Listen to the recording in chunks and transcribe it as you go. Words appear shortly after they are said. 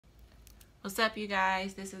What's up, you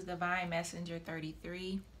guys? This is Divine Messenger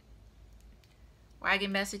 33, where I get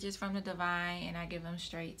messages from the divine and I give them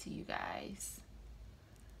straight to you guys.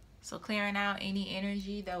 So clearing out any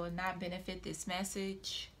energy that would not benefit this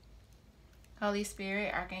message. Holy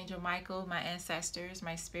Spirit, Archangel Michael, my ancestors,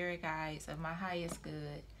 my spirit guides of my highest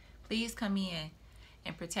good, please come in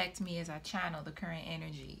and protect me as I channel the current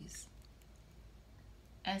energies.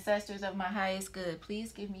 Ancestors of my highest good,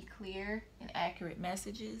 please give me clear and accurate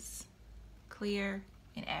messages. Clear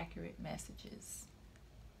and accurate messages.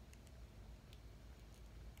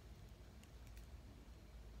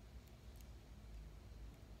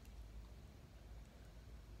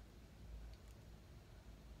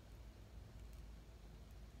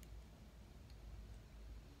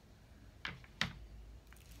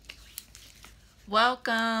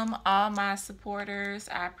 Welcome all my supporters.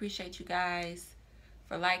 I appreciate you guys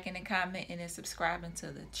for liking and commenting and subscribing to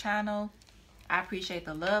the channel. I appreciate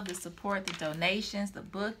the love, the support, the donations, the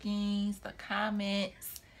bookings, the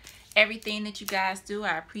comments, everything that you guys do.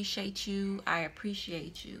 I appreciate you. I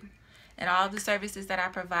appreciate you. And all the services that I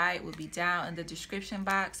provide will be down in the description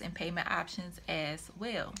box and payment options as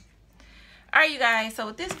well. All right, you guys. So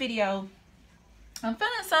with this video, I'm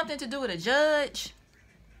feeling something to do with a judge.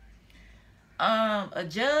 A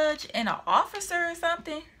judge and an officer or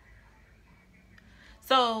something.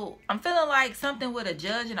 So I'm feeling like something with a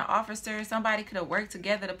judge and an officer. Somebody could have worked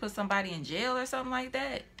together to put somebody in jail or something like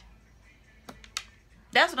that.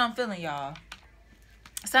 That's what I'm feeling, y'all.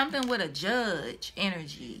 Something with a judge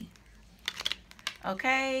energy.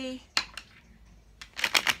 Okay.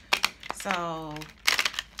 So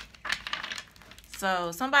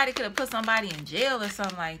somebody could have put somebody in jail or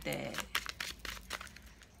something like that.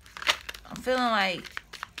 I'm feeling like,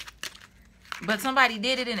 but somebody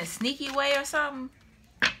did it in a sneaky way or something.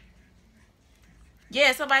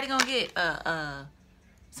 Yeah, somebody gonna get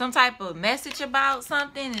some type of message about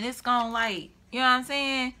something, and it's gonna, like, you know what I'm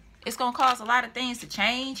saying? It's gonna cause a lot of things to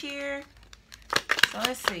change here. So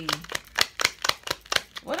let's see.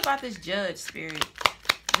 What about this judge spirit?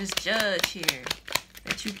 This judge here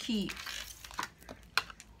that you keep.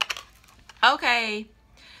 Okay.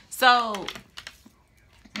 So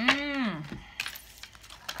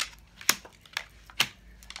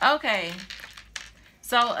okay.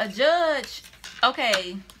 So a judge.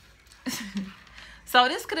 Okay, so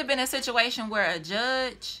this could have been a situation where a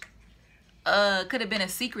judge could have been a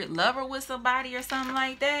secret lover with somebody or something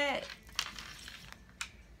like that.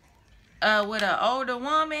 With an older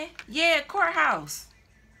woman. Yeah, courthouse.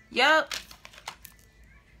 Yup.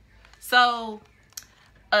 So,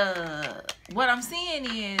 what I'm seeing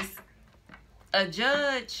is a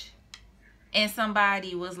judge and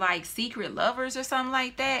somebody was like secret lovers or something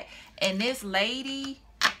like that. And this lady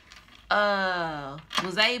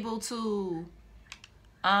was able to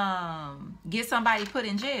get somebody put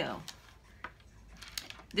in jail.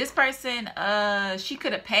 This person, she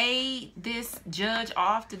could have paid this judge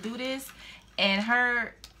off to do this, and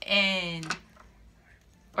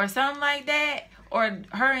or something like that, or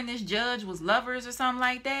her and this judge was lovers or something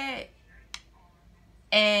like that,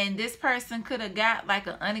 and this person could have got like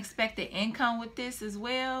an unexpected income with this as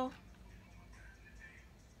well.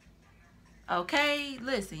 Okay,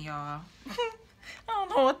 listen, y'all. I don't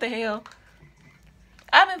know what the hell.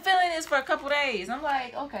 I've been feeling this for a couple days. I'm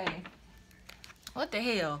like, okay, what the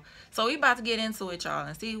hell? So we about to get into it, y'all,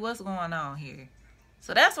 and see what's going on here.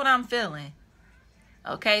 So that's what I'm feeling.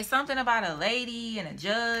 Okay, something about a lady and a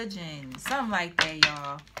judge and something like that,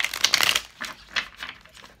 y'all.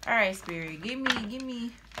 All right, Spirit, give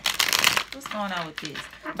me what's going on with this.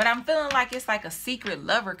 But I'm feeling like it's like a secret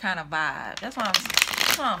lover kind of vibe. That's what I'm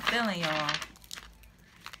feeling, y'all.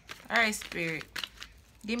 All right, Spirit,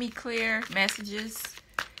 give me clear messages.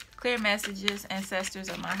 Clear messages, ancestors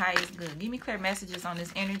of my highest good. Give me clear messages on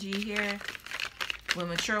this energy here. With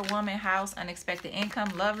mature woman, house, unexpected income,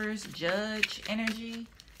 lovers, judge energy.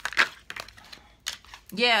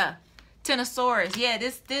 Yeah, Ten of Swords. Yeah,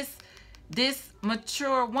 this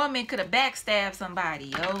mature woman could have backstabbed somebody,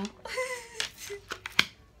 yo.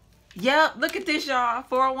 Yep, look at this, y'all.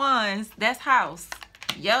 4 of Wands. That's house.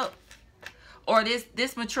 Yep. Or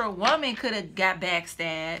this mature woman could have got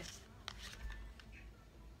backstabbed.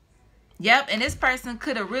 Yep, and this person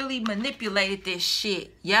could have really manipulated this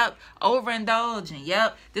shit. Yep, overindulging.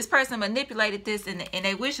 Yep, this person manipulated this, and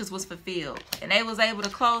their wishes was fulfilled. And they was able to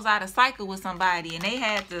close out a cycle with somebody, and they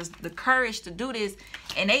had the courage to do this.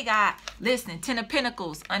 And they got, listen, 10 of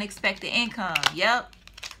Pentacles, unexpected income. Yep.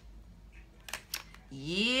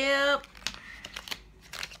 Yep.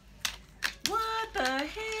 What the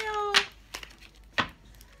hell?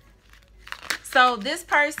 So this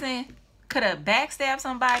person could have backstabbed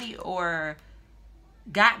somebody or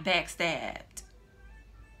got backstabbed.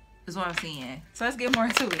 Is what I'm saying. So let's get more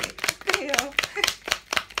into it. Hell.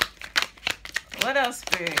 What else,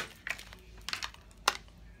 Spirit?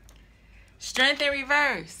 Strength in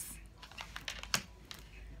reverse.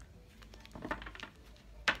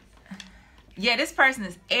 Yeah, this person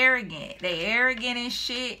is arrogant. They arrogant and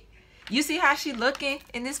shit. You see how she looking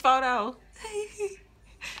in this photo?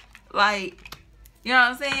 Like, you know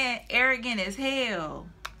what I'm saying? Arrogant as hell.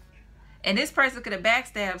 And this person could have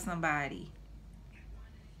backstabbed somebody.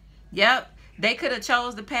 Yep. They could have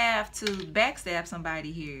chose the path to backstab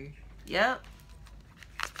somebody here. Yep.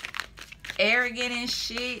 Arrogant and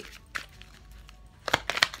shit.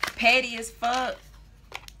 Petty as fuck.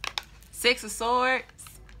 Six of Swords.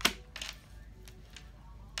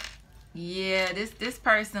 Yeah, this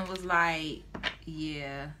person was like,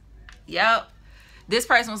 yeah. Yep. This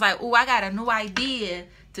person was like, ooh, I got a new idea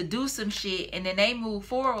to do some shit. And then they moved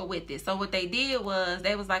forward with it. So what they did was,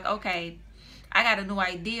 they was like, okay, I got a new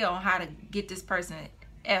idea on how to get this person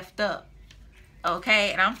effed up.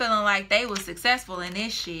 Okay? And I'm feeling like they was successful in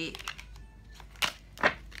this shit.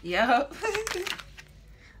 Yep.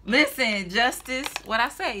 Listen, Justice. What I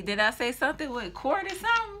say? Did I say something with Court or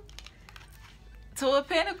something? Two of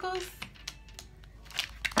Pentacles.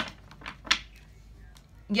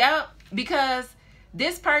 Yep. Because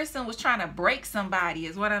this person was trying to break somebody,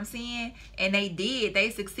 is what I'm saying. And they did. They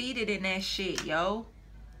succeeded in that shit, yo.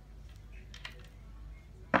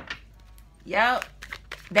 Yep.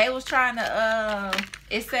 They was trying to,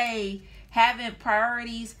 it say, having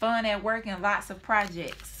priorities, fun at work, and lots of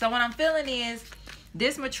projects. So what I'm feeling is,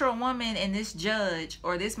 this mature woman and this judge,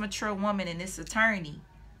 or this mature woman and this attorney,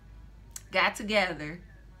 got together,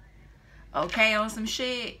 okay, on some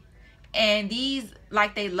shit. And these,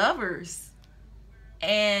 like, they lovers.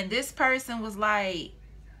 And this person was like,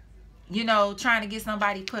 you know, trying to get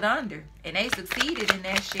somebody put under. And they succeeded in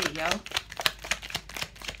that shit, yo.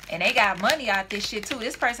 And they got money out this shit, too.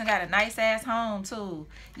 This person got a nice-ass home, too.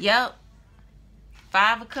 Yep.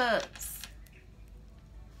 5 of Cups.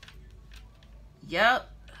 Yep.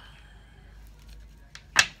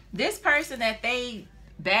 This person that they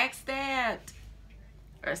backstabbed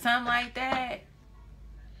or something like that.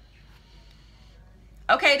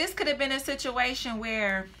 Okay, this could have been a situation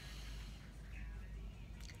where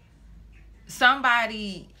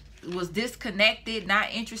somebody was disconnected,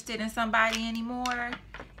 not interested in somebody anymore,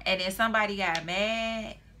 and then somebody got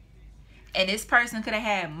mad, and this person could have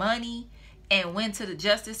had money and went to the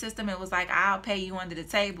justice system and was like, I'll pay you under the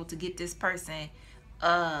table to get this person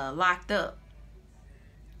locked up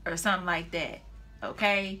or something like that.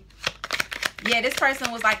 Okay? Yeah, this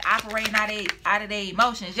person was like operating out of their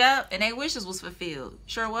emotions. Yup. And their wishes was fulfilled.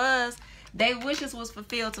 Sure was. Their wishes was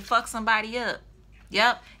fulfilled to fuck somebody up.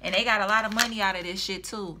 Yup. And they got a lot of money out of this shit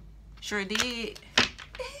too. Sure did.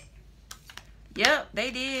 Yup,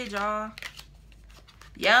 they did, y'all.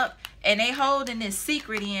 Yup. And they holding this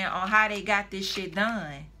secret in on how they got this shit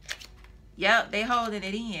done. Yup, they holding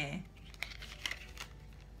it in.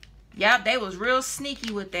 Yup, they was real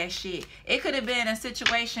sneaky with that shit. It could have been a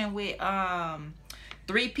situation with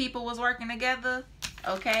 3 people was working together,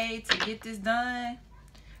 okay, to get this done.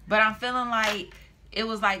 But I'm feeling like it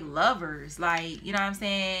was like lovers, like, you know what I'm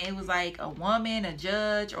saying? It was like a woman, a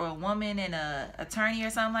judge, or a woman and a attorney or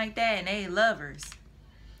something like that, and they lovers.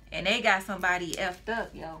 And they got somebody effed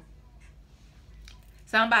up, yo.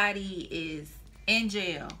 Somebody is in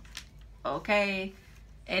jail, okay?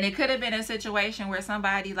 And it could have been a situation where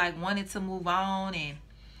somebody like wanted to move on, and,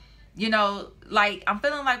 you know, like, I'm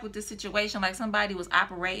feeling like with this situation, like somebody was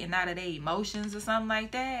operating out of their emotions or something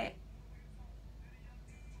like that.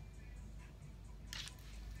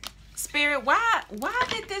 Spirit, why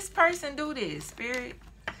did this person do this? Spirit,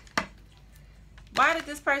 why did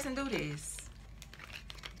this person do this?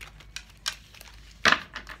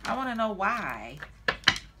 I want to know why.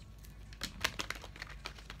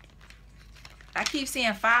 I keep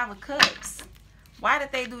seeing 5 of Cups. Why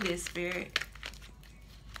did they do this, Spirit?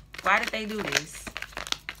 Why did they do this?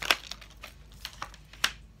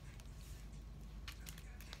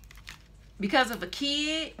 Because of a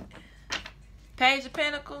kid? Page of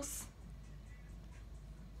Pentacles?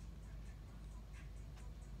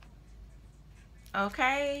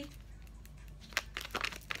 Okay.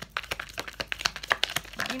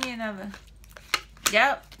 Give me another.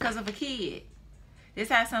 Yep, because of a kid. This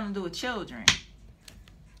has something to do with children.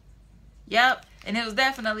 Yep, and it was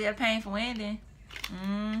definitely a painful ending.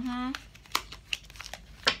 Yeah,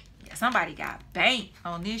 somebody got banked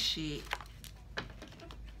on this shit.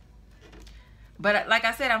 But like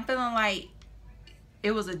I said, I'm feeling like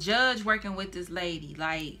it was a judge working with this lady,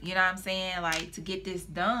 like, you know what I'm saying, like, to get this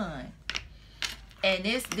done. And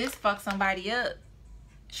this fucked somebody up.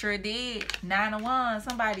 Sure did. 9 of Wands,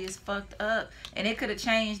 somebody is fucked up. And it could have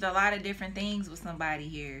changed a lot of different things with somebody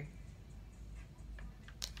here.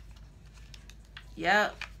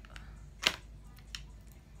 Yep.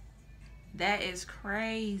 That is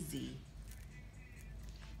crazy.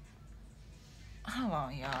 Hold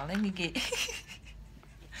on, y'all. Let me get...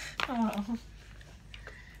 Hold on.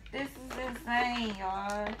 This is insane,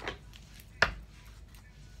 y'all.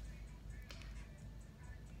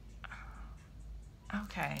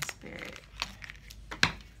 Okay, Spirit.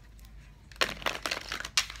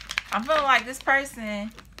 I'm feeling like this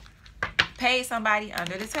person paid somebody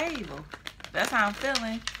under the table. That's how I'm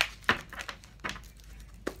feeling.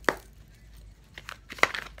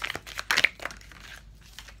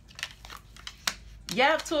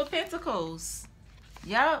 Yep, 2 of Pentacles.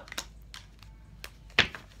 Yep.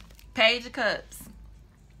 Page of Cups.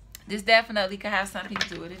 This definitely could have something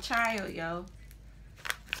to do with a child, yo.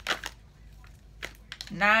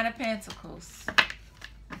 9 of Pentacles.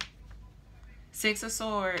 6 of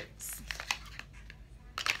Swords.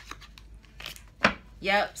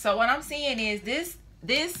 Yep. So what I'm seeing is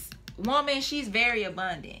this woman, she's very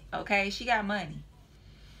abundant. Okay, she got money.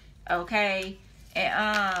 Okay,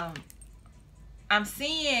 and I'm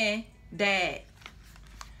seeing that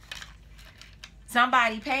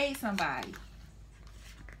somebody paid somebody.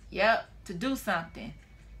 Yep, to do something.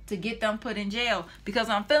 To get them put in jail. Because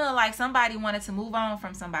I'm feeling like somebody wanted to move on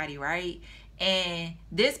from somebody, right? And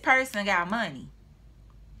this person got money.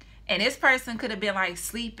 And this person could have been like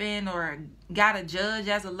sleeping or got a judge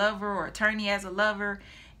as a lover or attorney as a lover.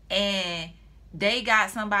 And they got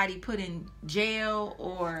somebody put in jail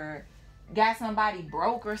or got somebody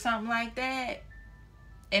broke or something like that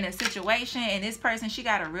in a situation. And this person, she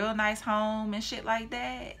got a real nice home and shit like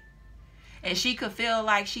that. And she could feel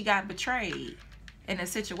like she got betrayed in a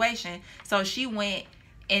situation. So she went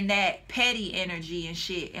in that petty energy and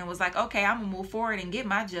shit and was like, okay, I'm gonna move forward and get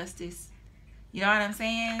my justice. You know what I'm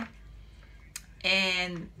saying?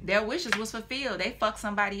 And their wishes was fulfilled. They fucked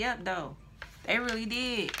somebody up though. They really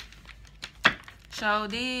did. Sure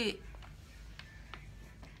did.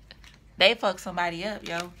 They fucked somebody up,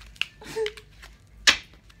 yo.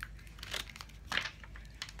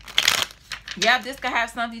 Yep, this could have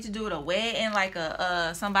something to do with a wedding, like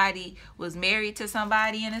somebody was married to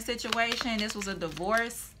somebody in a situation. This was a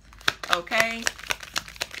divorce. Okay.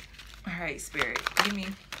 All right, Spirit, give me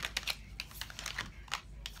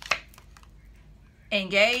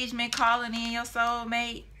engagement, calling in your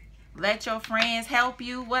soulmate. Let your friends help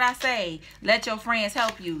you. What I say? Let your friends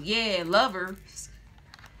help you. Yeah, lovers.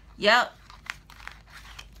 Yep.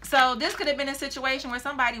 So this could have been a situation where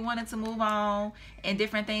somebody wanted to move on and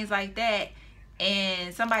different things like that.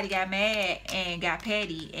 And somebody got mad and got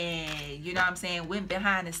petty and, you know what I'm saying, went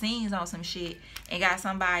behind the scenes on some shit and got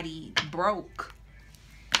somebody broke.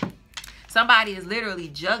 Somebody is literally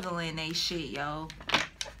juggling they shit, yo.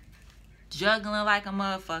 Juggling like a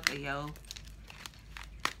motherfucker, yo.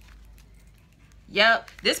 Yep,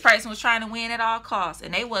 this person was trying to win at all costs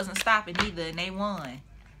and they wasn't stopping either and they won.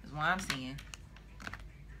 That's what I'm seeing.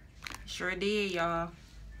 Sure did, y'all.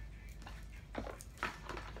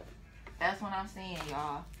 That's what I'm seeing,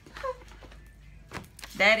 y'all.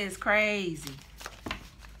 That is crazy.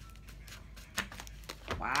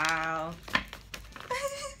 Wow.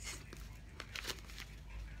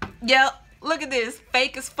 Yep, look at this.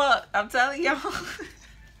 Fake as fuck. I'm telling y'all.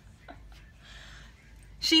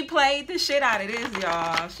 She played the shit out of this,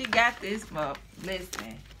 y'all. She got this, but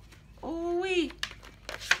listen. Ooh-wee.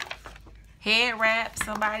 Head wrap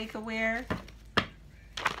somebody could wear.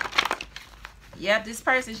 Yep, this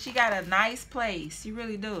person, she got a nice place. She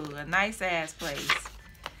really do. A nice ass place.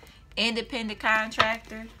 Independent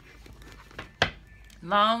contractor.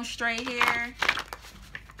 Long straight hair.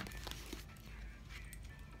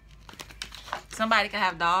 Somebody could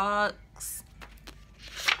have dogs.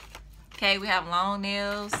 Okay, we have long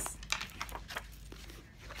nails.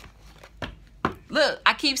 Look,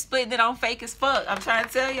 I keep splitting it on fake as fuck. I'm trying to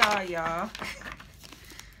tell y'all, y'all.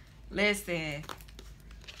 Listen.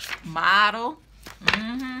 Model.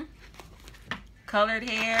 Colored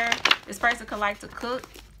hair. This person could like to cook.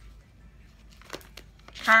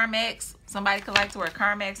 Karmics. Somebody could like to wear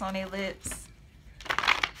Karmics on their lips.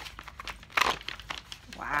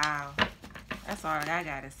 Wow. That's all I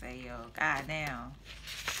gotta say, yo. God damn.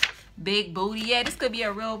 Big booty. Yeah, this could be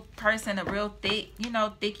a real person, a real thick, you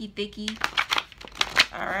know, thicky.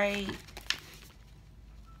 All right.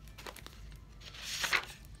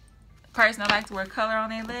 Person that like to wear color on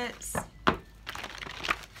their lips.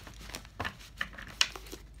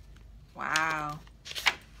 Wow.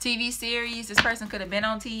 TV series. This person could have been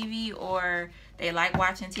on TV, or they like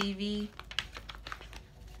watching TV.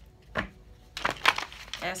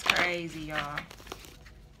 That's crazy, y'all.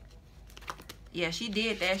 Yeah, she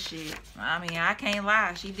did that shit. I mean, I can't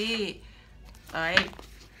lie. She did. Alright.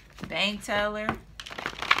 Bank teller.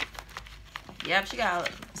 Yep, she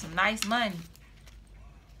got some nice money.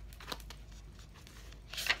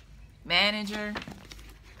 Manager.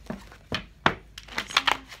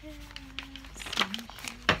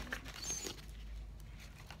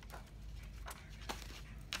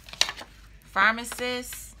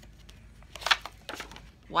 Pharmacist.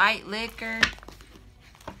 White liquor.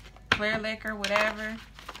 Clear liquor, whatever.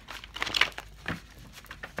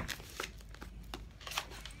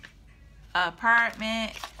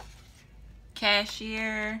 Apartment.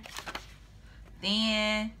 Cashier.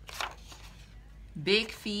 Thin.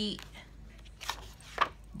 Big feet.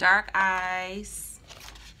 Dark eyes.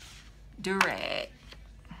 Durag.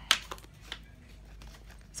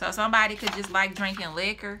 So somebody could just like drinking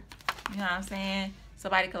liquor. You know what I'm saying?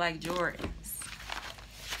 Somebody could like Jordans.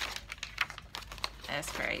 That's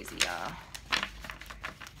crazy, y'all.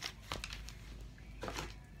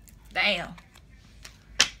 Damn.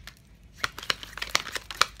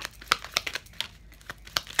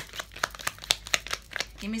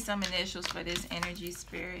 Give me some initials for this energy,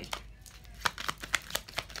 spirit.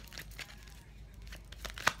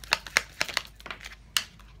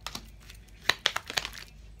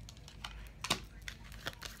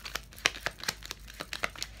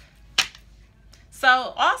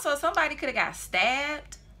 So also somebody could have got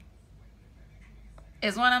stabbed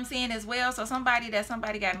is what I'm seeing as well. So somebody that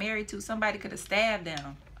somebody got married to, somebody could have stabbed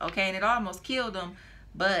them. Okay, and it almost killed them.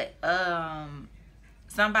 But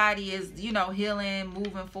somebody is, you know, healing,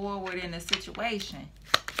 moving forward in the situation.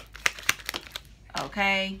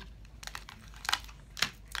 Okay.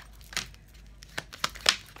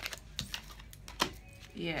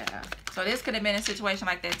 Yeah. So this could have been a situation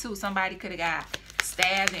like that too. Somebody could have got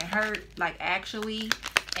stabbed and hurt, like actually,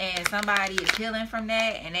 and somebody is healing from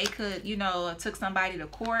that, and they could, you know, took somebody to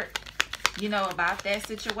court, you know, about that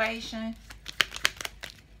situation.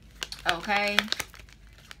 Okay.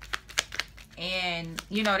 And,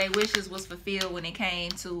 you know, their wishes was fulfilled when it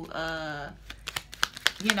came to,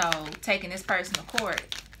 you know, taking this person to court.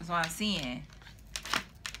 That's what I'm seeing.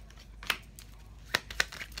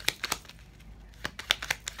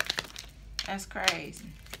 That's crazy.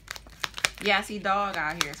 Yeah, I see dog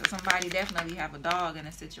out here. So somebody definitely have a dog in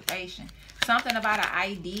a situation. Something about an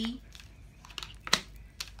ID.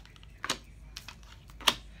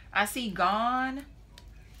 I see gone.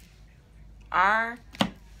 R.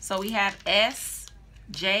 So we have S,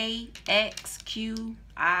 J, X, Q,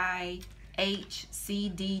 I, H, C,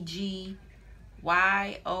 D, G,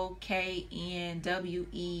 Y, O, K, N, W,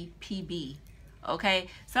 E, P, B. Okay.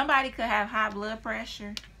 Somebody could have high blood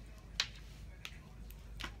pressure.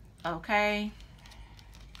 Okay.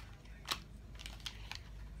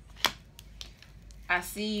 I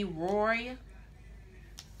see Roy.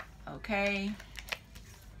 Okay.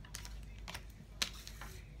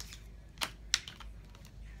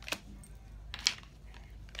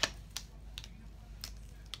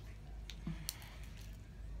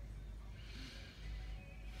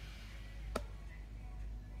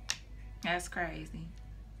 That's crazy.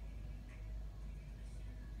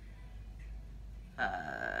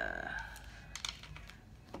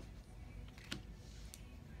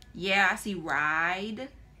 Yeah, I see ride.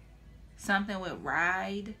 Something with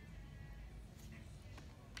ride.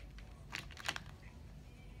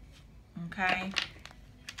 Okay.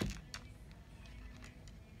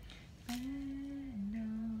 I know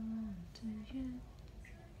to you.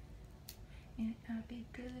 And I'll be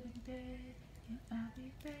good in bed. And I'll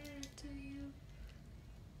be bad to you.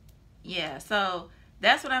 Yeah, so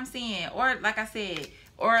that's what I'm seeing. Or like I said,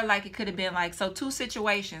 or like it could have been like, so two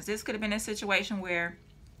situations. This could have been a situation where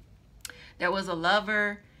there was a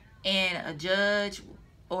lover and a judge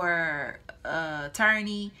or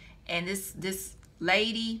attorney, and this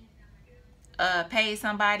lady paid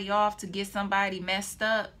somebody off to get somebody messed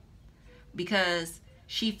up because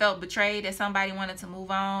she felt betrayed that somebody wanted to move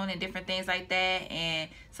on and different things like that, and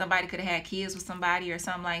somebody could have had kids with somebody or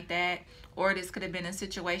something like that. Or this could have been a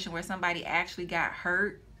situation where somebody actually got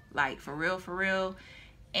hurt, like for real,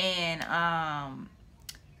 and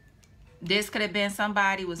this could have been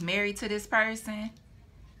somebody was married to this person,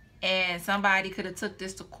 and somebody could have took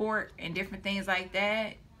this to court and different things like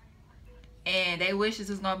that, and their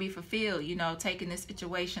wishes is going to be fulfilled, you know, taking this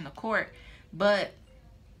situation to court. But,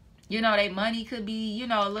 you know, their money could be, you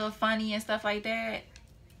know, a little funny and stuff like that.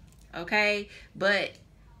 Okay. But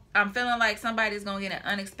I'm feeling like somebody's gonna get an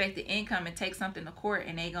unexpected income and take something to court,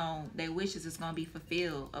 and their wishes is gonna be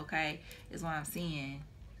fulfilled. Okay, is what I'm seeing.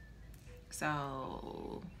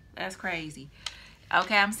 So that's crazy.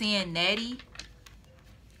 Okay, I'm seeing Nettie.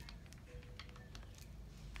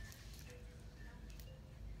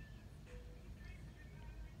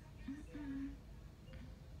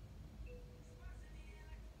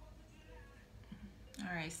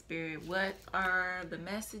 All right, Spirit, what are the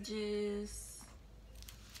messages?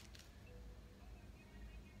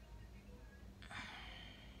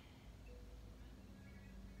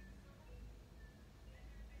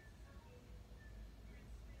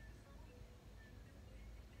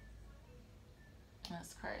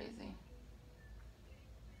 That's crazy.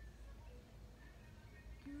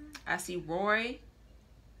 I see Roy.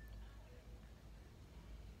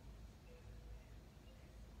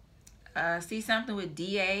 See something with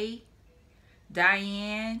DA,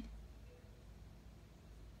 Diane,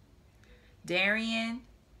 Darian,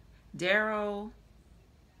 Daryl,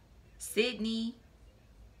 Sydney.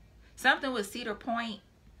 Something with Cedar Point.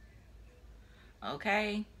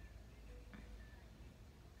 Okay.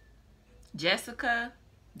 Jessica,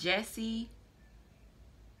 Jesse.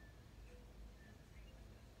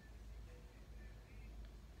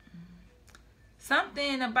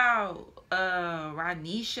 Something about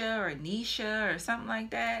Ranisha or Nisha or something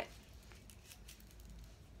like that.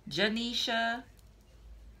 Janisha,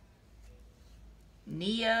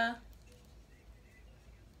 Nia.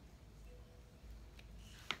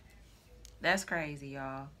 That's crazy,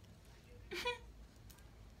 y'all.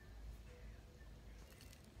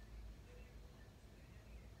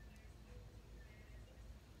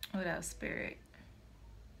 What else, Spirit?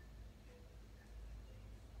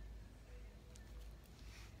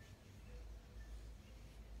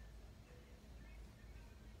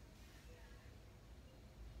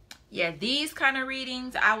 Yeah, these kind of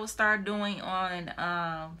readings I will start doing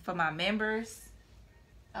on for my members.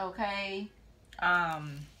 Okay.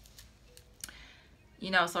 You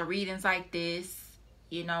know, so readings like this,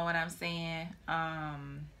 you know what I'm saying?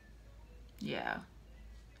 Yeah.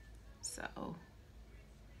 So,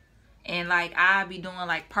 and like I'll be doing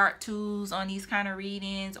like part 2s on these kind of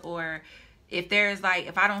readings, or if there's like,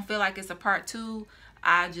 if I don't feel like it's a part 2,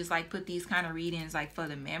 I just like put these kind of readings like for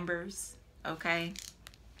the members. Okay.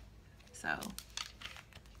 So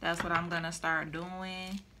that's what I'm gonna start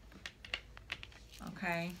doing.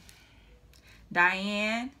 Okay.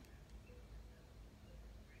 Diane.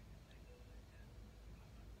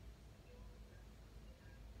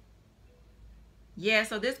 Yeah,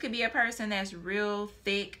 so this could be a person that's real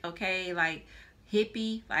thick, okay, like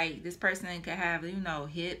hippie. Like this person could have, you know,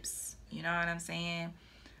 hips, you know what I'm saying?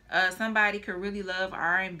 Somebody could really love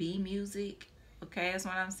R&B music. Okay, that's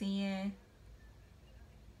what I'm seeing.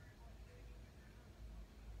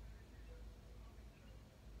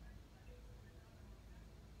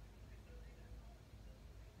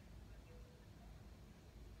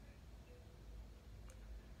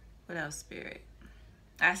 What else, Spirit?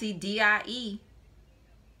 I see DIE.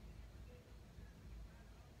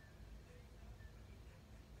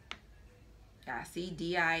 I see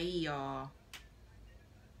DIE, y'all.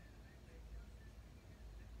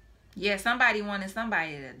 Yeah, somebody wanted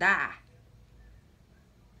somebody to die.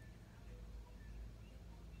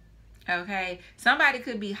 Okay, somebody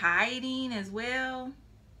could be hiding as well.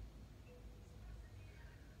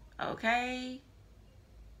 Okay,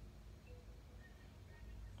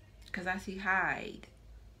 because I see hide.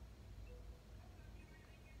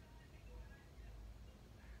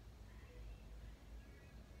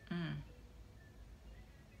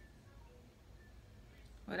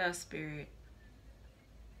 What else, Spirit?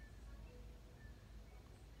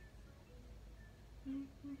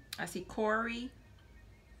 I see Corey.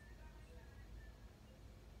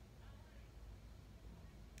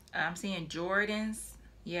 I'm seeing Jordans.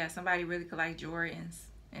 Yeah, somebody really could like Jordans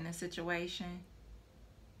in a situation.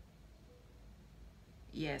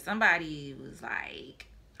 Yeah, somebody was like,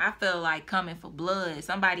 I feel like coming for blood.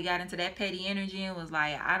 Somebody got into that petty energy and was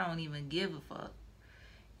like, I don't even give a fuck.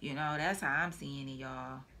 You know, that's how I'm seeing it,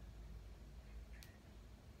 y'all.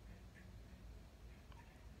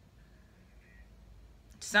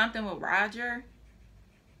 Something with Roger.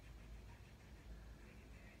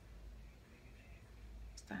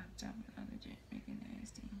 Stop jumping on the jet, making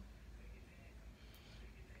nasty.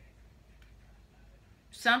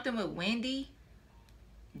 Something with Wendy.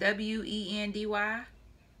 WENDY.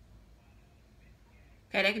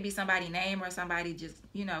 Okay, that could be somebody's name, or somebody just,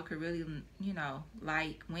 you know, could really, you know,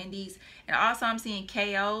 like Wendy's. And also I'm seeing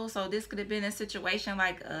KO. So this could have been a situation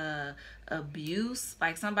like abuse.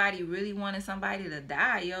 Like somebody really wanted somebody to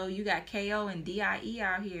die, yo. You got KO and DIE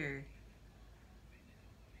out here.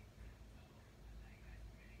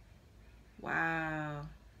 Wow.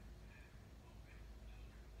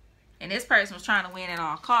 And this person was trying to win at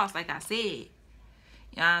all costs, like I said. You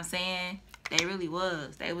know what I'm saying? They really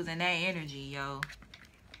was. They was in that energy, yo.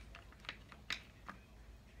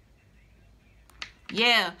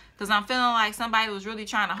 Yeah, because I'm feeling like somebody was really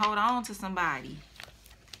trying to hold on to somebody.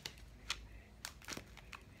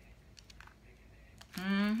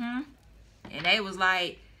 And they was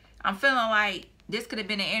like, I'm feeling like this could have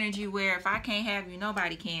been an energy where if I can't have you,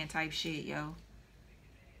 nobody can type shit, yo.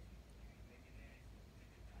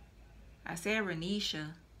 I said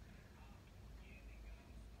Renisha.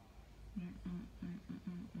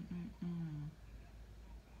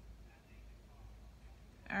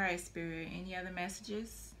 All right, Spirit. Any other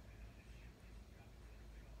messages?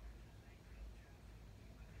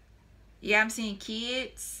 Yeah, I'm seeing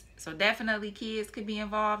kids. So definitely kids could be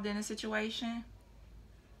involved in a situation.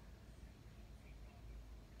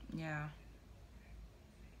 Yeah.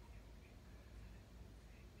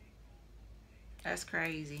 That's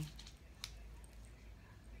crazy.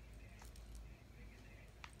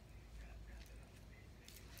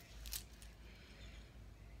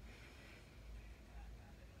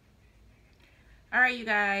 All right, you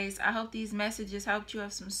guys. I hope these messages helped you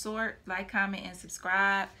of some sort. Like, comment, and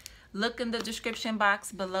subscribe. Look in the description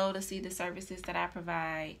box below to see the services that I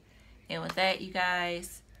provide. And with that, you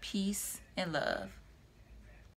guys, peace and love.